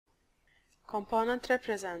Component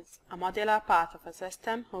represents a modular part of a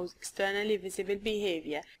system whose externally visible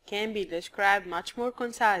behavior can be described much more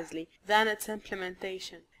concisely than its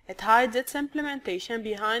implementation. It hides its implementation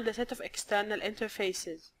behind a set of external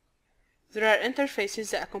interfaces. There are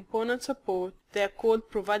interfaces that a component supports. They are called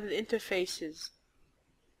provided interfaces.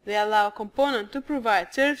 They allow a component to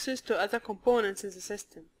provide services to other components in the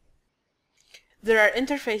system. There are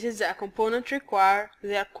interfaces that a component requires.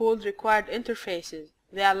 They are called required interfaces.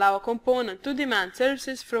 They allow a component to demand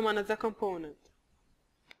services from another component.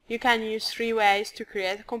 You can use three ways to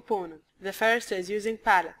create a component. The first is using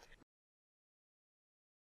palette.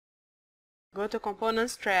 Go to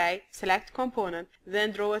Components tray, select Component,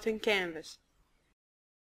 then draw it in Canvas.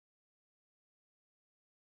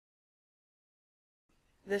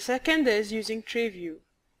 The second is using Tree View.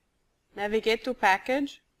 Navigate to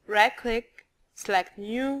Package, right-click, select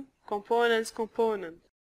New, Components component.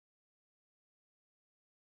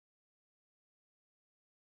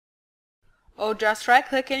 Or just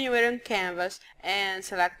right-click anywhere in Canvas and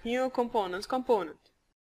select New Components component.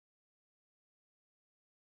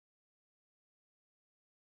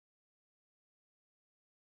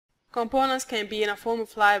 Components can be in a form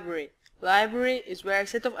of library. Library is where a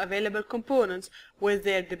set of available components with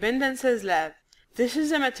their dependencies live. This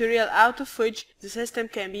is the material out of which the system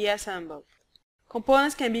can be assembled.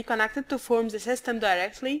 Components can be connected to form the system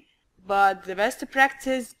directly, but the best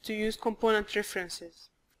practice is to use component references.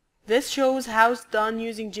 This shows how it's done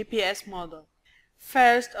using GPS model.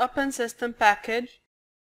 First, open System Package,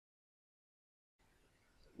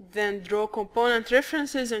 then draw component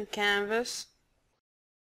references in Canvas.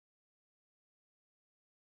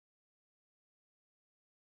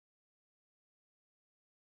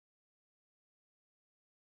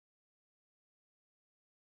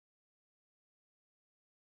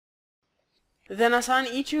 Then assign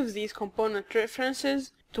each of these component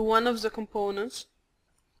references to one of the components.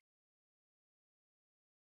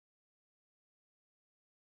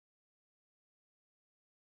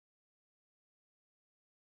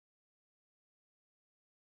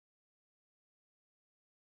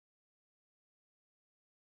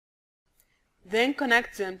 Then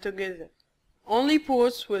connect them together. Only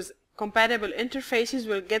ports with compatible interfaces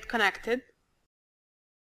will get connected.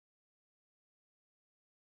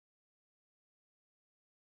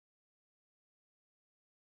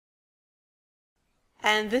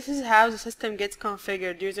 And this is how the system gets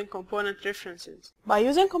configured using component references. By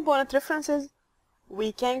using component references,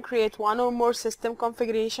 we can create one or more system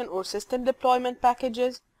configuration or system deployment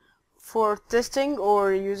packages for testing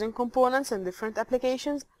or using components in different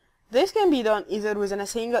applications. This can be done either within a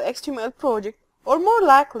single xtUML project or more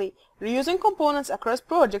likely reusing components across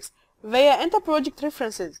projects via inter-project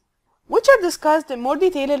references, which are discussed in more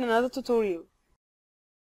detail in another tutorial.